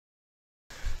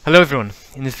Hello everyone,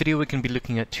 in this video we're going to be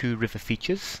looking at two river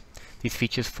features. These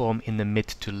features form in the mid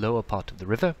to lower part of the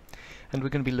river, and we're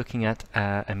going to be looking at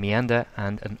a meander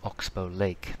and an oxbow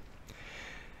lake.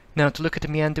 Now, to look at a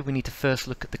meander we need to first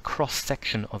look at the cross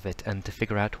section of it and to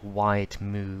figure out why it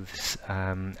moves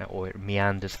or it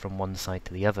meanders from one side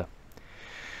to the other.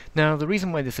 Now, the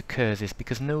reason why this occurs is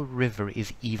because no river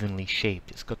is evenly shaped.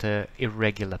 It's got an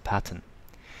irregular pattern.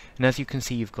 And as you can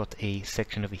see, you've got a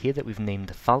section over here that we've named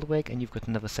the thalweg, and you've got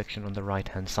another section on the right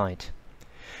hand side.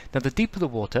 Now, the deeper the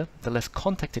water, the less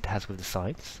contact it has with the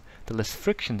sides, the less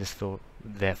friction this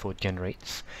therefore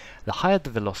generates, the higher the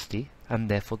velocity, and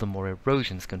therefore the more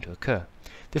erosion is going to occur.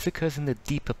 This occurs in the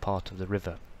deeper part of the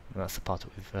river. That's the part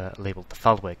that we've labelled the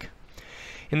thalweg.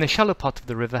 In the shallow part of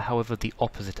the river, however, the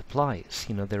opposite applies.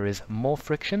 There is more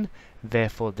friction,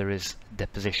 therefore there is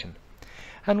deposition.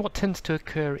 And what tends to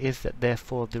occur is that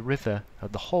therefore the river,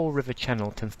 the whole river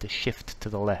channel tends to shift to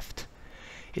the left.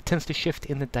 It tends to shift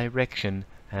in the direction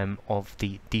of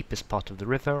the deepest part of the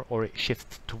river, or it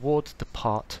shifts towards the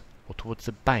part or towards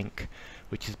the bank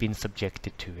which has been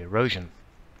subjected to erosion.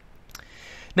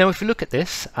 Now, if we look at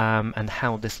this and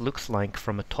how this looks like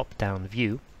from a top-down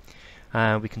view,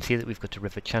 we can see that we've got a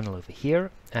river channel over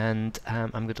here, and I'm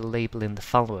going to label in the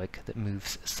thalweg that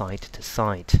moves side to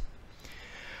side.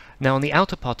 Now, on the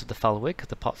outer part of the thalweg,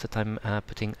 the parts that I'm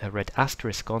putting a red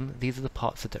asterisk on, these are the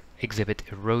parts that exhibit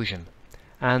erosion.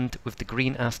 And with the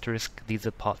green asterisk, these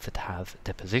are parts that have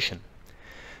deposition.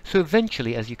 So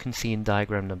eventually, as you can see in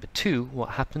diagram number 2, what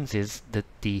happens is that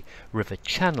the river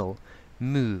channel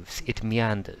moves, it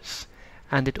meanders,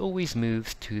 and it always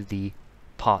moves to the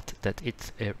part that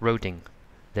it's eroding.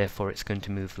 Therefore, it's going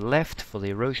to move left for the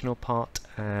erosional part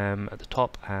at the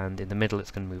top, and in the middle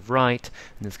it's going to move right,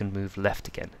 and it's going to move left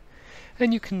again.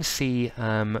 And you can see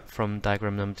from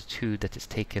diagram number 2 that it's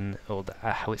taken, or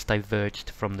how it's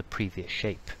diverged from the previous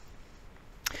shape.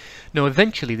 Now,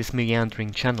 eventually this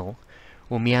meandering channel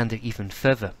will meander even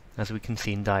further, as we can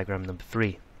see in diagram number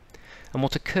 3. And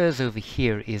what occurs over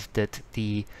here is that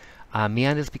the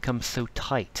meanders become so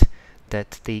tight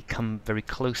that they come very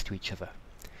close to each other.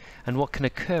 And what can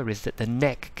occur is that the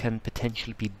neck can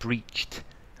potentially be breached,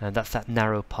 and that's that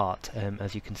narrow part,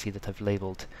 as you can see that I've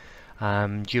labelled,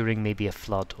 during maybe a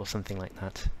flood or something like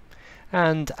that.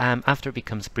 And after it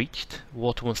becomes breached,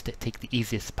 water wants to take the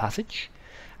easiest passage,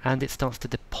 and it starts to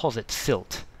deposit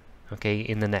silt,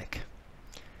 in the neck.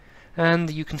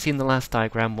 And you can see in the last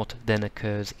diagram what then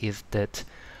occurs is that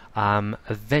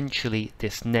eventually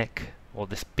this neck, or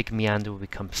this big meander, will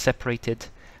become separated,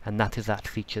 and that is that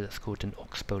feature that's called an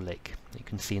oxbow lake. You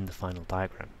can see in the final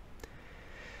diagram.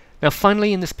 Now,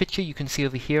 finally, in this picture, you can see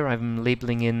over here I'm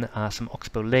labeling in some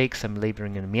oxbow lakes, I'm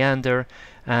labeling in a meander,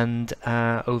 and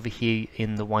over here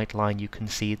in the white line you can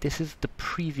see this is the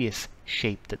previous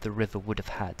shape that the river would have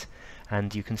had,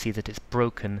 and you can see that it's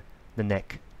broken the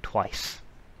neck twice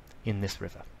in this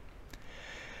river.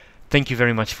 Thank you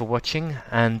very much for watching,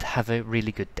 and have a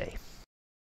really good day.